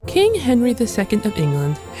King Henry II of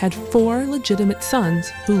England had 4 legitimate sons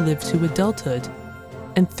who lived to adulthood,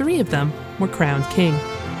 and 3 of them were crowned king: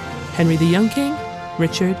 Henry the Young King,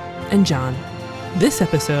 Richard, and John. This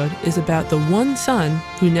episode is about the one son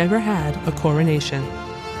who never had a coronation,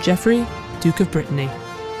 Geoffrey, Duke of Brittany.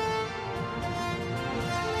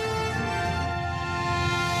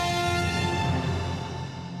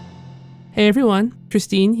 Hey everyone,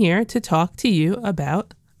 Christine here to talk to you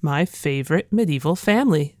about my favorite medieval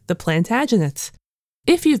family, the Plantagenets.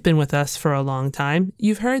 If you've been with us for a long time,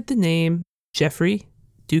 you've heard the name Geoffrey,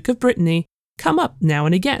 Duke of Brittany, come up now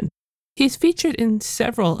and again. He's featured in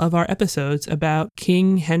several of our episodes about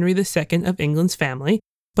King Henry II of England's family,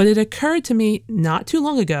 but it occurred to me not too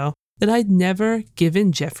long ago that I'd never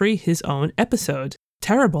given Geoffrey his own episode.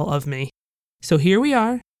 Terrible of me. So here we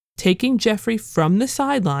are, taking Geoffrey from the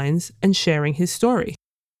sidelines and sharing his story.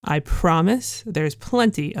 I promise there's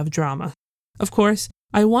plenty of drama. Of course,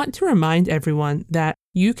 I want to remind everyone that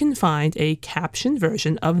you can find a captioned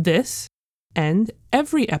version of this and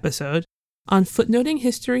every episode on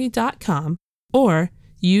footnotinghistory.com or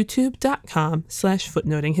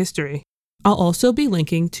youtube.com/footnotinghistory. I'll also be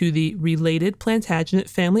linking to the related Plantagenet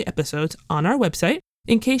family episodes on our website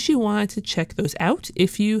in case you wanted to check those out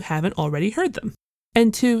if you haven't already heard them.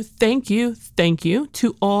 And to thank you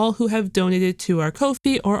to all who have donated to our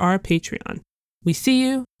Ko-fi or our Patreon. We see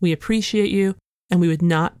you, we appreciate you, and we would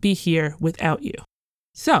not be here without you.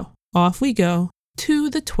 So, off we go to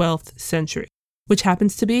the 12th century, which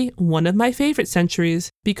happens to be one of my favorite centuries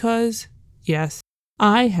because, yes,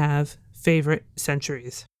 I have favorite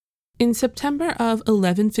centuries. In September of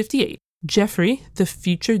 1158, Geoffrey, the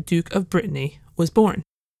future Duke of Brittany, was born.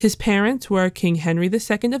 His parents were King Henry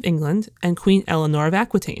II of England and Queen Eleanor of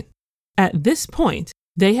Aquitaine. At this point,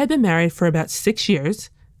 they had been married for about 6 years,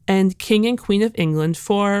 and King and Queen of England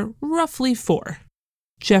for roughly 4.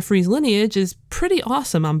 Geoffrey's lineage is pretty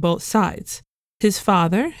awesome on both sides. His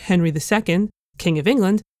father, Henry II, King of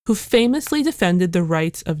England, who famously defended the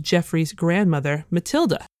rights of Geoffrey's grandmother,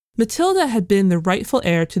 Matilda. Matilda had been the rightful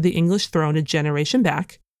heir to the English throne a generation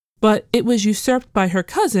back, but it was usurped by her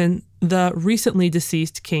cousin, the recently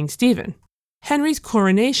deceased King Stephen. Henry's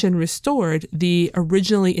coronation restored the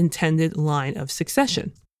originally intended line of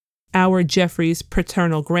succession. Our Geoffrey's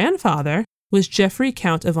paternal grandfather was Geoffrey,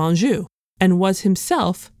 Count of Anjou, and was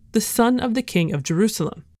himself the son of the King of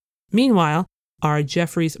Jerusalem. Meanwhile, our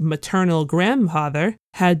Geoffrey's maternal grandfather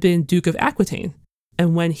had been Duke of Aquitaine,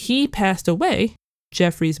 and when he passed away,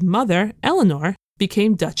 Geoffrey's mother, Eleanor,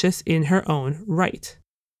 became Duchess in her own right.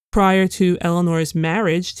 Prior to Eleanor's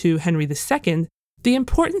marriage to Henry II, the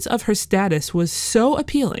importance of her status was so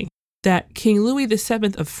appealing that King Louis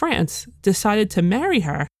VII of France decided to marry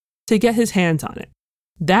her to get his hands on it.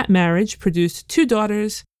 That marriage produced 2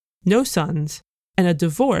 daughters, no sons, and a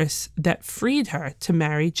divorce that freed her to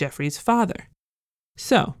marry Geoffrey's father.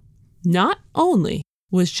 So, not only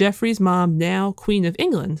was Geoffrey's mom now Queen of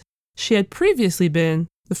England, she had previously been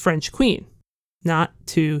the French Queen. Not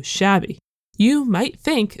too shabby. You might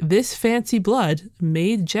think this fancy blood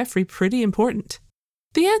made Geoffrey pretty important.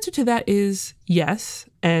 The answer to that is yes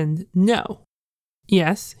and no.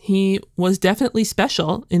 Yes, he was definitely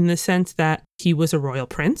special in the sense that he was a royal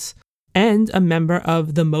prince and a member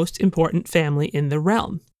of the most important family in the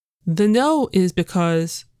realm. The no is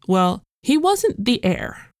because, well, he wasn't the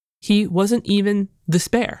heir. He wasn't even the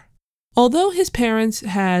spare. Although his parents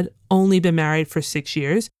had only been married for 6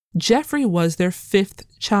 years, Geoffrey was their 5th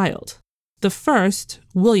child. The first,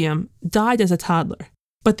 William, died as a toddler,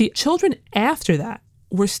 but the children after that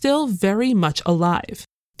were still very much alive.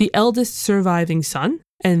 The eldest surviving son,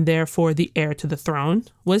 and therefore the heir to the throne,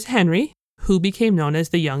 was Henry, who became known as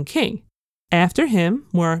the Young King. After him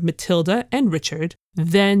were Matilda and Richard,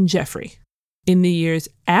 then Geoffrey. In the years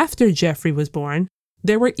after Geoffrey was born,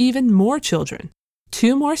 there were even more children.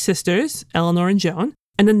 2 more sisters, Eleanor and Joan,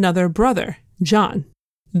 and another brother, John.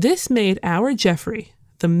 This made our Geoffrey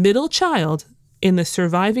the middle child in the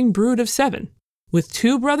surviving brood of 7, with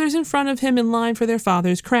 2 brothers in front of him in line for their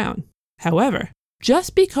father's crown. However,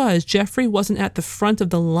 just because Geoffrey wasn't at the front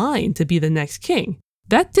of the line to be the next king,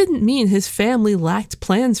 that didn't mean his family lacked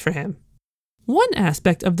plans for him. One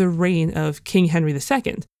aspect of the reign of King Henry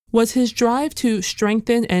II was his drive to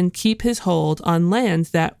strengthen and keep his hold on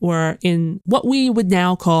lands that were in what we would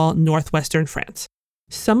now call northwestern France.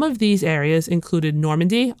 Some of these areas included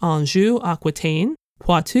Normandy, Anjou, Aquitaine,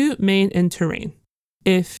 Poitou, Maine, and Touraine.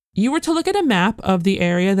 If you were to look at a map of the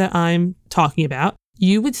area that I'm talking about,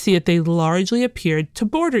 you would see that they largely appeared to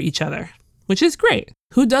border each other, which is great.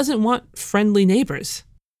 Who doesn't want friendly neighbors?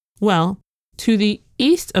 Well, to the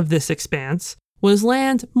east of this expanse was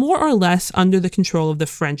land more or less under the control of the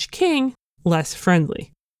French king, less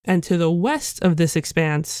friendly. And to the west of this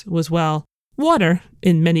expanse was, well, water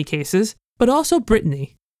in many cases, but also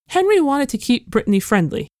Brittany. Henry wanted to keep Brittany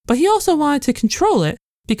friendly, but he also wanted to control it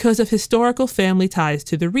because of historical family ties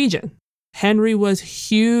to the region. Henry was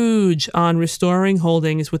huge on restoring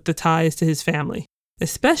holdings with the ties to his family,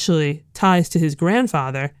 especially ties to his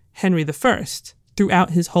grandfather, Henry I,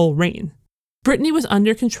 throughout his whole reign. Brittany was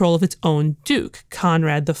under control of its own duke,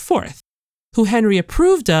 Conrad IV, who Henry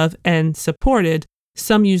approved of and supported.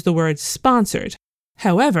 Some use the word sponsored.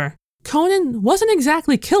 However, Conan wasn't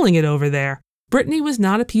exactly killing it over there. Brittany was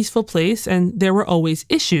not a peaceful place and there were always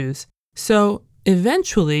issues. So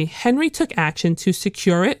eventually, Henry took action to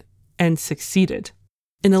secure it and succeeded.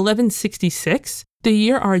 In 1166, the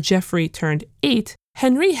year our Geoffrey turned 8,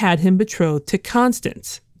 Henry had him betrothed to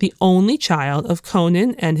Constance, the only child of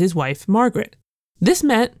Conan and his wife Margaret. This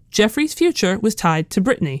meant Geoffrey's future was tied to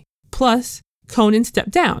Brittany. Plus, Conan stepped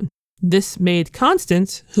down. This made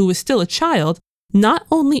Constance, who was still a child, not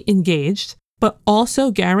only engaged, but also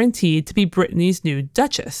guaranteed to be Brittany's new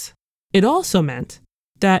duchess. It also meant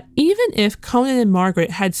that even if Conan and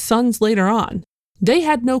Margaret had sons later on, they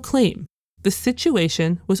had no claim. The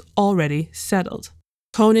situation was already settled.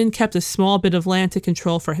 Conan kept a small bit of land to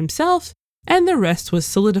control for himself, and the rest was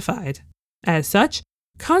solidified. As such,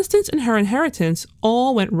 Constance and her inheritance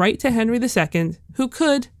all went right to Henry II, who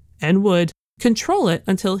could, and would, control it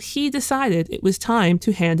until he decided it was time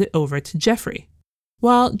to hand it over to Geoffrey.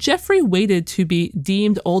 While Geoffrey waited to be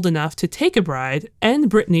deemed old enough to take a bride and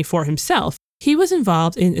Brittany for himself, he was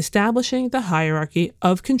involved in establishing the hierarchy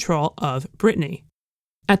of control of Brittany.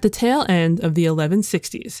 At the tail end of the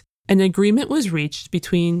 1160s, an agreement was reached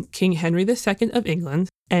between King Henry II of England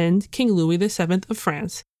and King Louis VII of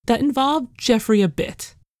France that involved Geoffrey a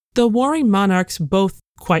bit. The warring monarchs both,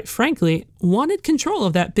 quite frankly, wanted control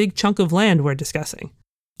of that big chunk of land we're discussing.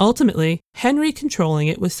 Ultimately, Henry controlling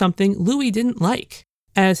it was something Louis didn't like.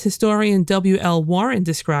 As historian W.L. Warren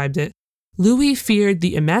described it, Louis feared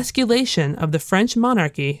the emasculation of the French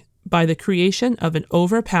monarchy by the creation of an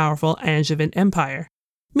overpowerful Angevin empire,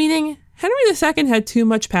 meaning Henry II had too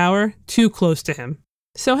much power too close to him.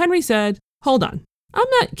 So Henry said, hold on, I'm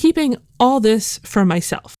not keeping all this for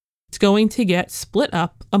myself. It's going to get split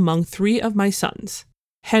up among 3 of my sons.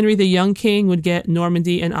 Henry the young king would get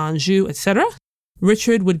Normandy and Anjou, etc.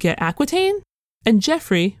 Richard would get Aquitaine, and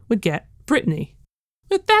Geoffrey would get Brittany.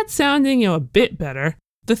 With that sounding, a bit better,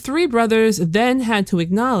 the 3 brothers then had to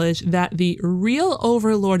acknowledge that the real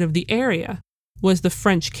overlord of the area was the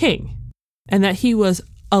French king, and that he was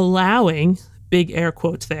allowing, big air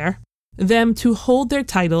quotes there, them to hold their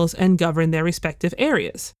titles and govern their respective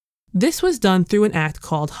areas. This was done through an act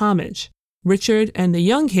called homage. Richard and the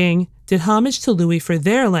young king did homage to Louis for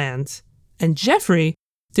their lands, and Geoffrey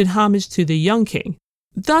did homage to the young king,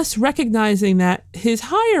 thus recognizing that his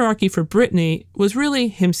hierarchy for Brittany was really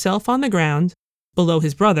himself on the ground, below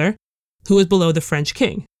his brother, who was below the French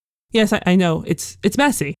king. Yes, I know, it's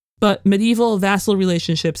messy, but medieval vassal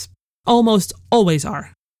relationships almost always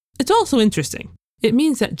are. It's also interesting. It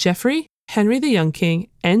means that Geoffrey, Henry the young king,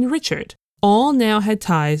 and Richard all now had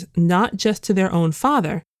ties not just to their own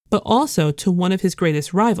father, but also to one of his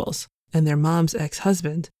greatest rivals, and their mom's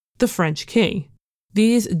ex-husband, the French king.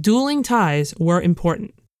 These dueling ties were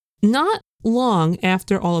important. Not long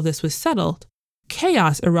after all of this was settled,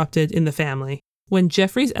 chaos erupted in the family when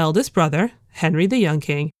Geoffrey's eldest brother, Henry the young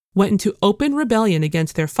king, went into open rebellion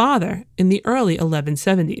against their father in the early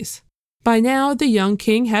 1170s. By now, the young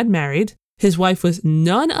king had married. His wife was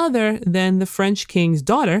none other than the French king's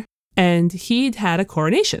daughter, and he'd had a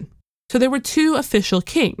coronation. So there were 2 official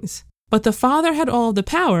kings, but the father had all the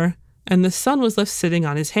power, and the son was left sitting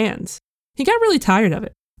on his hands. He got really tired of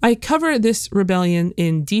it. I cover this rebellion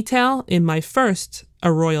in detail in my first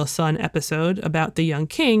A Royal Son episode about the young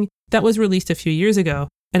king that was released a few years ago,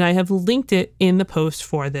 and I have linked it in the post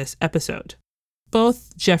for this episode.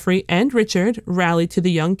 Both Geoffrey and Richard rallied to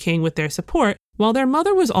the young king with their support, while their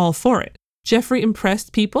mother was all for it. Geoffrey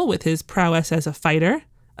impressed people with his prowess as a fighter,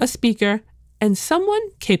 a speaker, and someone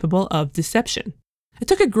capable of deception. It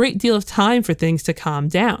took a great deal of time for things to calm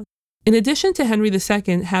down. In addition to Henry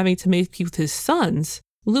II having to make peace with his sons,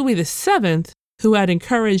 Louis VII, who had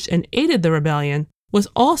encouraged and aided the rebellion, was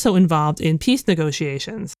also involved in peace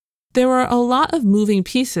negotiations. There were a lot of moving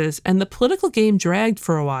pieces, and the political game dragged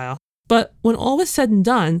for a while. But when all was said and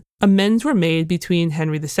done, amends were made between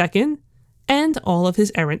Henry II and all of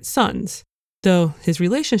his errant sons, though his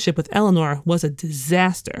relationship with Eleanor was a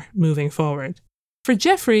disaster moving forward. For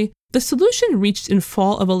Geoffrey, the solution reached in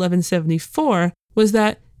fall of 1174 was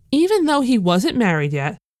that even though he wasn't married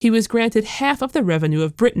yet, He was granted half of the revenue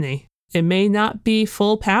of Brittany. It may not be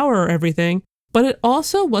full power or everything, but it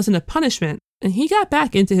also wasn't a punishment, and he got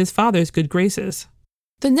back into his father's good graces.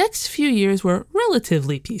 The next few years were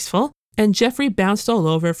relatively peaceful, and Geoffrey bounced all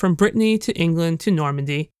over from Brittany to England to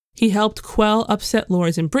Normandy. He helped quell upset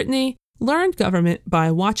lords in Brittany, learned government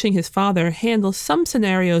by watching his father handle some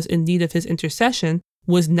scenarios in need of his intercession,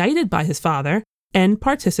 was knighted by his father, and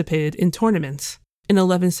participated in tournaments. In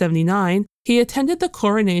 1179, he attended the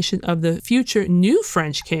coronation of the future new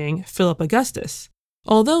French king, Philip Augustus.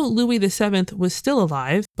 Although Louis VII was still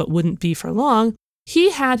alive, but wouldn't be for long,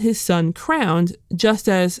 he had his son crowned just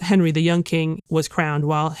as Henry the young king was crowned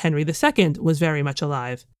while Henry II was very much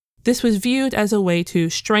alive. This was viewed as a way to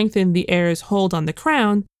strengthen the heir's hold on the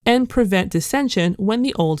crown and prevent dissension when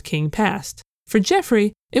the old king passed. For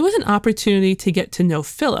Geoffrey, it was an opportunity to get to know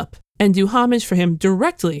Philip and do homage for him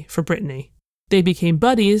directly for Brittany. They became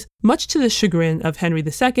buddies, much to the chagrin of Henry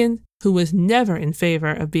II, who was never in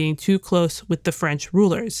favor of being too close with the French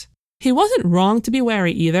rulers. He wasn't wrong to be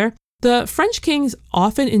wary either. The French kings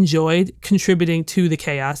often enjoyed contributing to the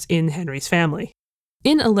chaos in Henry's family.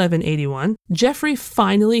 In 1181, Geoffrey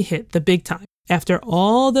finally hit the big time. After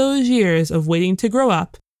all those years of waiting to grow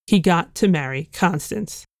up, he got to marry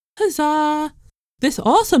Constance. Huzzah! This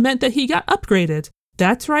also meant that he got upgraded.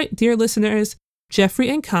 That's right, dear listeners. Geoffrey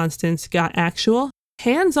and Constance got actual,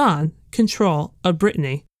 hands-on control of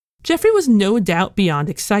Brittany. Geoffrey was no doubt beyond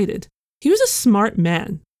excited. He was a smart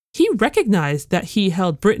man. He recognized that he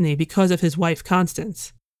held Brittany because of his wife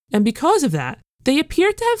Constance. And because of that, they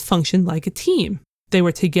appeared to have functioned like a team. They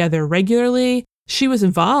were together regularly, she was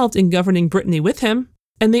involved in governing Brittany with him,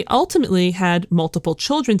 and they ultimately had multiple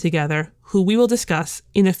children together, who we will discuss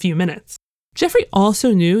in a few minutes. Geoffrey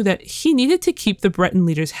also knew that he needed to keep the Breton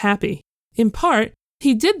leaders happy. In part,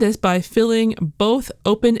 he did this by filling both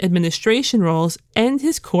open administration roles and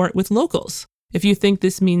his court with locals. If you think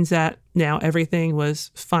this means that now everything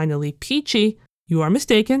was finally peachy, you are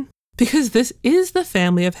mistaken, because this is the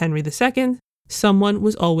family of Henry II. Someone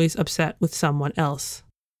was always upset with someone else.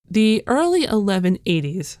 The early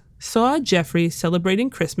 1180s saw Geoffrey celebrating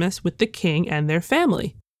Christmas with the king and their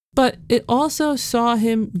family, but it also saw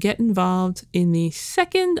him get involved in the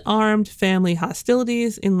second armed family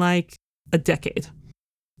hostilities in like a decade.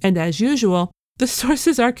 And as usual, the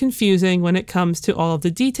sources are confusing when it comes to all of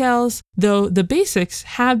the details, though the basics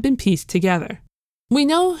have been pieced together. We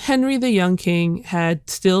know Henry the young king had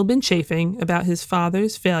still been chafing about his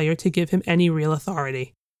father's failure to give him any real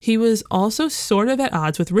authority. He was also sort of at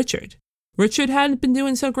odds with Richard. Richard hadn't been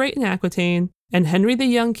doing so great in Aquitaine, and Henry the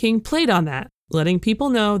young king played on that, letting people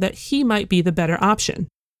know that he might be the better option.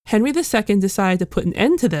 Henry II decided to put an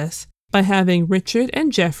end to this by having Richard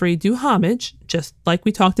and Geoffrey do homage, just like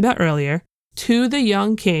we talked about earlier, to the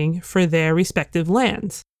young king for their respective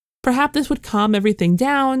lands. Perhaps this would calm everything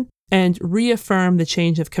down and reaffirm the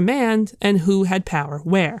change of command and who had power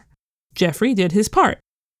where. Geoffrey did his part.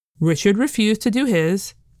 Richard refused to do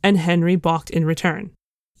his, and Henry balked in return.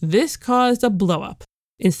 This caused a blow-up.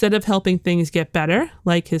 Instead of helping things get better,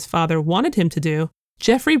 like his father wanted him to do,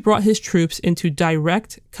 Geoffrey brought his troops into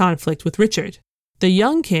direct conflict with Richard. The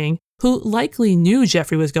young king, who likely knew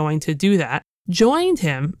Geoffrey was going to do that, joined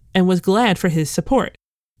him and was glad for his support.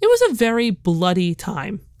 It was a very bloody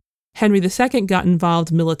time. Henry II got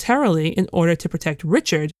involved militarily in order to protect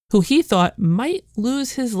Richard, who he thought might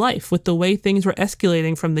lose his life with the way things were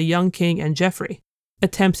escalating from the young king and Geoffrey.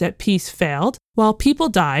 Attempts at peace failed, while people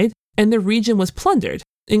died, and the region was plundered,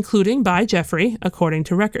 including by Geoffrey, according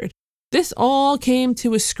to record. This all came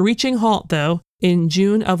to a screeching halt, though, in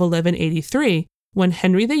June of 1183, when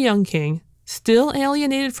Henry the young king, still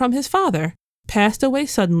alienated from his father, passed away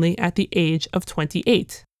suddenly at the age of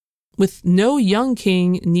 28. With no young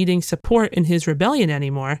king needing support in his rebellion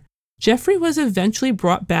anymore, Geoffrey was eventually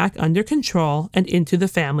brought back under control and into the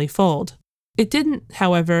family fold. It didn't,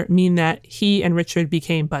 however, mean that he and Richard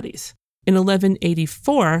became buddies. In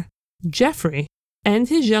 1184, Geoffrey and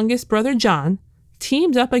his youngest brother John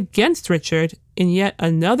teamed up against Richard in yet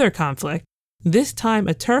another conflict, this time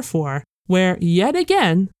a turf war, where yet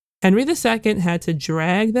again, Henry II had to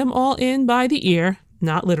drag them all in by the ear,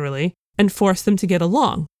 not literally, and force them to get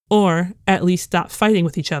along, or at least stop fighting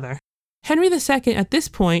with each other. Henry II at this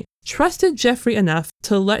point trusted Geoffrey enough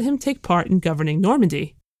to let him take part in governing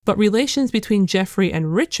Normandy, but relations between Geoffrey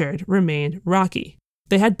and Richard remained rocky.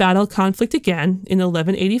 They had battle conflict again in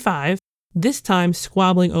 1185, this time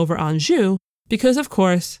squabbling over Anjou, because of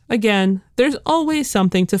course, again, there's always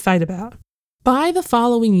something to fight about. By the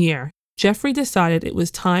following year, Geoffrey decided it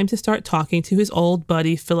was time to start talking to his old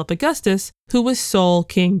buddy Philip Augustus, who was sole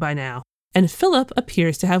king by now, and Philip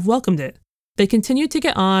appears to have welcomed it. They continued to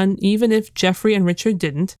get on even if Geoffrey and Richard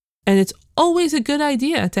didn't, and it's always a good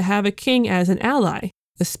idea to have a king as an ally,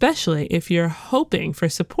 especially if you're hoping for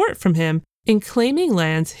support from him in claiming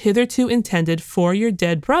lands hitherto intended for your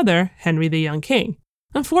dead brother, Henry the Young King.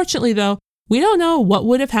 Unfortunately, though, we don't know what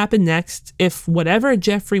would have happened next if whatever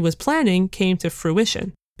Geoffrey was planning came to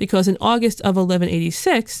fruition, because in August of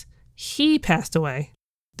 1186, he passed away.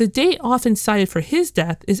 The date often cited for his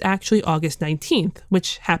death is actually August 19th,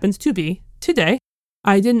 which happens to be today.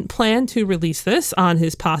 I didn't plan to release this on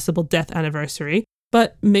his possible death anniversary,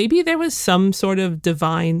 but maybe there was some sort of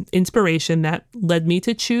divine inspiration that led me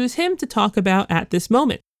to choose him to talk about at this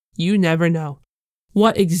moment. You never know.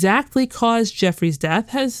 What exactly caused Geoffrey's death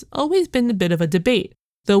has always been a bit of a debate,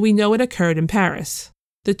 though we know it occurred in Paris.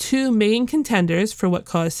 The two main contenders for what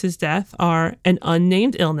caused his death are an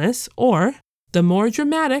unnamed illness or the more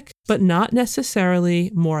dramatic, but not necessarily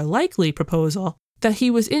more likely proposal, that he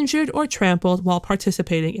was injured or trampled while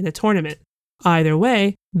participating in a tournament. Either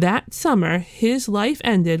way, that summer, his life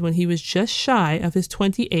ended when he was just shy of his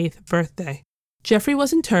 28th birthday. Geoffrey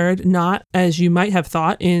was interred not, as you might have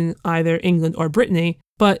thought, in either England or Brittany,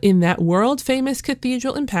 but in that world-famous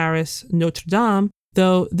cathedral in Paris, Notre Dame,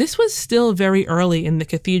 though this was still very early in the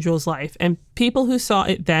cathedral's life, and people who saw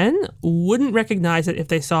it then wouldn't recognize it if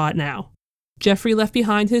they saw it now. Geoffrey left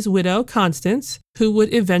behind his widow, Constance, who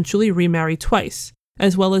would eventually remarry twice,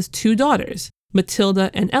 as well as two daughters,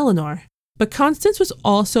 Matilda and Eleanor. But Constance was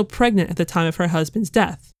also pregnant at the time of her husband's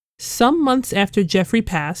death. Some months after Geoffrey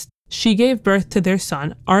passed, she gave birth to their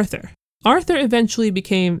son, Arthur. Arthur eventually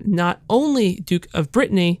became not only Duke of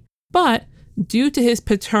Brittany, but, due to his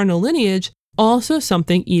paternal lineage, also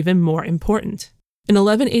something even more important. In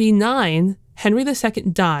 1189, Henry II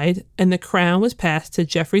died, and the crown was passed to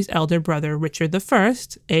Geoffrey's elder brother Richard I,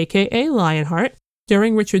 aka Lionheart.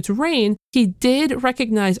 During Richard's reign, he did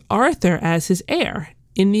recognize Arthur as his heir,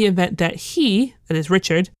 in the event that he, that is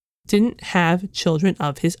Richard, didn't have children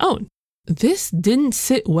of his own. This didn't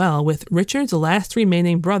sit well with Richard's last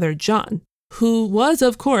remaining brother, John, who was,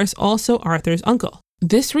 of course, also Arthur's uncle.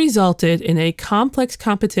 This resulted in a complex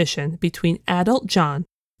competition between adult John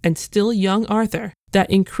and still young Arthur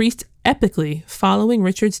that increased epically following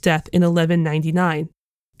Richard's death in 1199.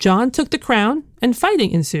 John took the crown, and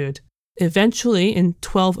fighting ensued. Eventually, in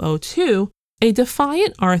 1202, a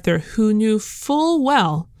defiant Arthur who knew full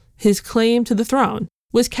well his claim to the throne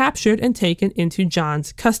was captured and taken into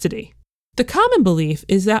John's custody. The common belief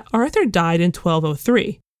is that Arthur died in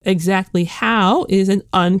 1203. Exactly how is an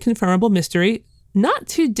unconfirmable mystery, not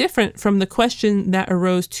too different from the question that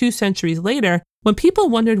arose 2 centuries later when people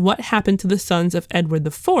wondered what happened to the sons of Edward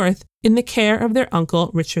IV in the care of their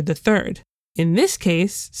uncle Richard III. In this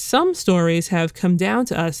case, some stories have come down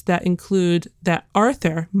to us that include that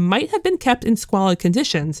Arthur might have been kept in squalid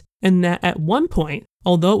conditions, and that at one point,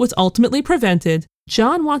 although it was ultimately prevented,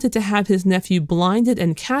 John wanted to have his nephew blinded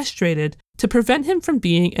and castrated to prevent him from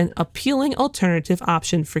being an appealing alternative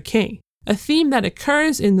option for king. A theme that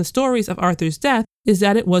occurs in the stories of Arthur's death is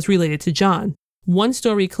that it was related to John. One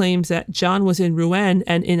story claims that John was in Rouen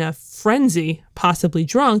and in a frenzy, possibly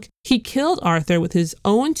drunk, he killed Arthur with his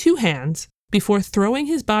own 2 hands before throwing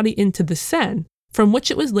his body into the Seine, from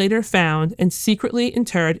which it was later found and secretly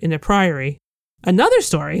interred in a priory. Another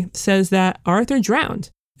story says that Arthur drowned,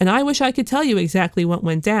 and I wish I could tell you exactly what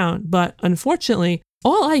went down, but unfortunately,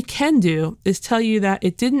 all I can do is tell you that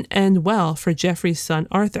it didn't end well for Geoffrey's son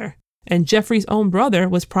Arthur, and Geoffrey's own brother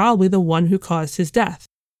was probably the one who caused his death.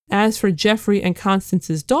 As for Geoffrey and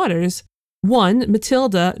Constance's daughters, one,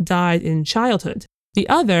 Matilda, died in childhood. The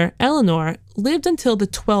other, Eleanor, lived until the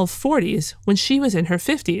 1240s when she was in her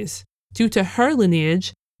 50s. Due to her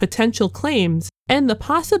lineage, potential claims, and the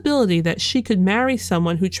possibility that she could marry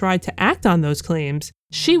someone who tried to act on those claims,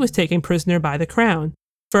 she was taken prisoner by the crown.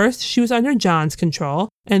 First, she was under John's control,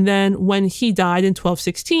 and then when he died in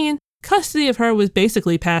 1216, custody of her was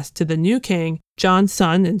basically passed to the new king, John's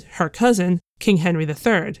son and her cousin, King Henry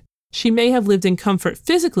III. She may have lived in comfort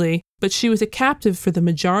physically, but she was a captive for the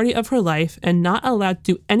majority of her life and not allowed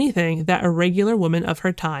to do anything that a regular woman of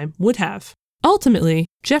her time would have. Ultimately,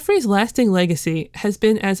 Geoffrey's lasting legacy has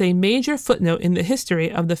been as a major footnote in the history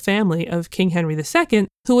of the family of King Henry II,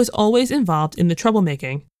 who was always involved in the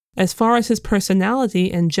troublemaking. As far as his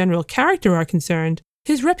personality and general character are concerned,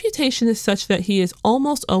 his reputation is such that he is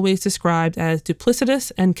almost always described as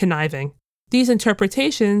duplicitous and conniving. These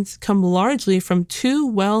interpretations come largely from 2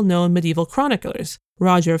 well-known medieval chroniclers,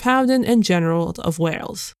 Roger of Howden and Gerald of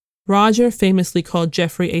Wales. Roger famously called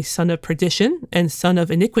Geoffrey a son of perdition and son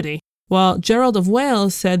of iniquity, while Gerald of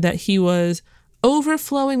Wales said that he was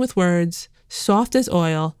overflowing with words, soft as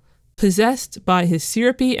oil, possessed by his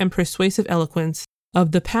syrupy and persuasive eloquence,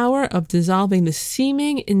 of the power of dissolving the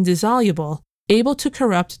seeming indissoluble, able to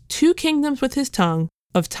corrupt 2 kingdoms with his tongue,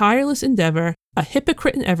 of tireless endeavor, a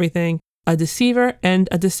hypocrite in everything, a deceiver and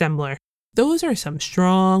a dissembler. Those are some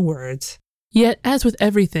strong words. Yet, as with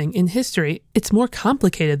everything in history, it's more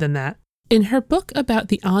complicated than that. In her book about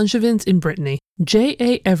the Angevins in Brittany,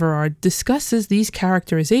 J.A. Everard discusses these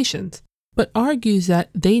characterizations, but argues that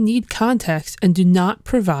they need context and do not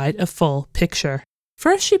provide a full picture.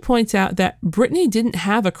 First, she points out that Brittany didn't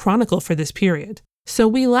have a chronicle for this period, so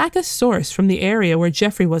we lack a source from the area where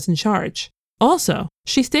Geoffrey was in charge. Also,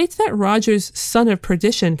 she states that Roger's son of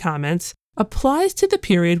perdition comments applies to the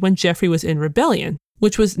period when Geoffrey was in rebellion,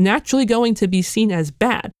 which was naturally going to be seen as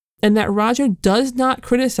bad, and that Roger does not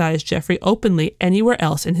criticize Geoffrey openly anywhere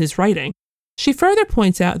else in his writing. She further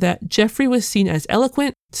points out that Geoffrey was seen as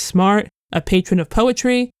eloquent, smart, a patron of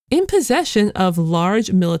poetry, in possession of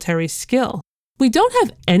large military skill. We don't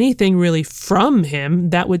have anything really from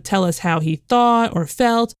him that would tell us how he thought or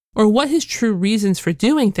felt, or what his true reasons for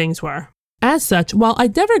doing things were. As such, while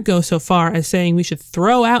I'd never go so far as saying we should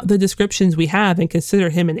throw out the descriptions we have and consider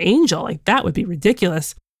him an angel, like that would be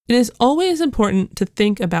ridiculous, it is always important to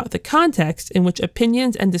think about the context in which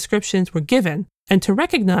opinions and descriptions were given, and to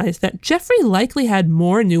recognize that Geoffrey likely had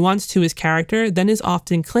more nuance to his character than is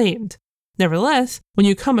often claimed. Nevertheless, when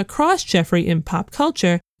you come across Geoffrey in pop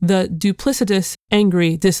culture, the duplicitous,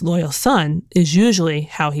 angry, disloyal son is usually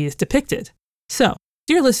how he is depicted. So,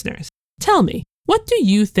 dear listeners, tell me, what do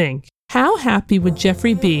you think? How happy would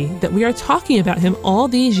Geoffrey be that we are talking about him all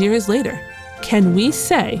these years later? Can we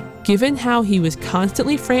say, given how he was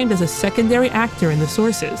constantly framed as a secondary actor in the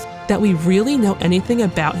sources, that we really know anything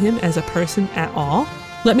about him as a person at all?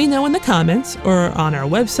 Let me know in the comments, or on our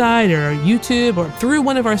website, or YouTube, or through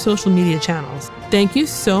one of our social media channels. Thank you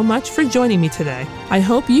so much for joining me today. I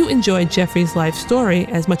hope you enjoyed Geoffrey's life story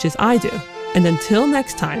as much as I do. And until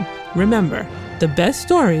next time, remember, the best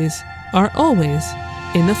stories are always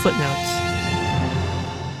in the footnotes.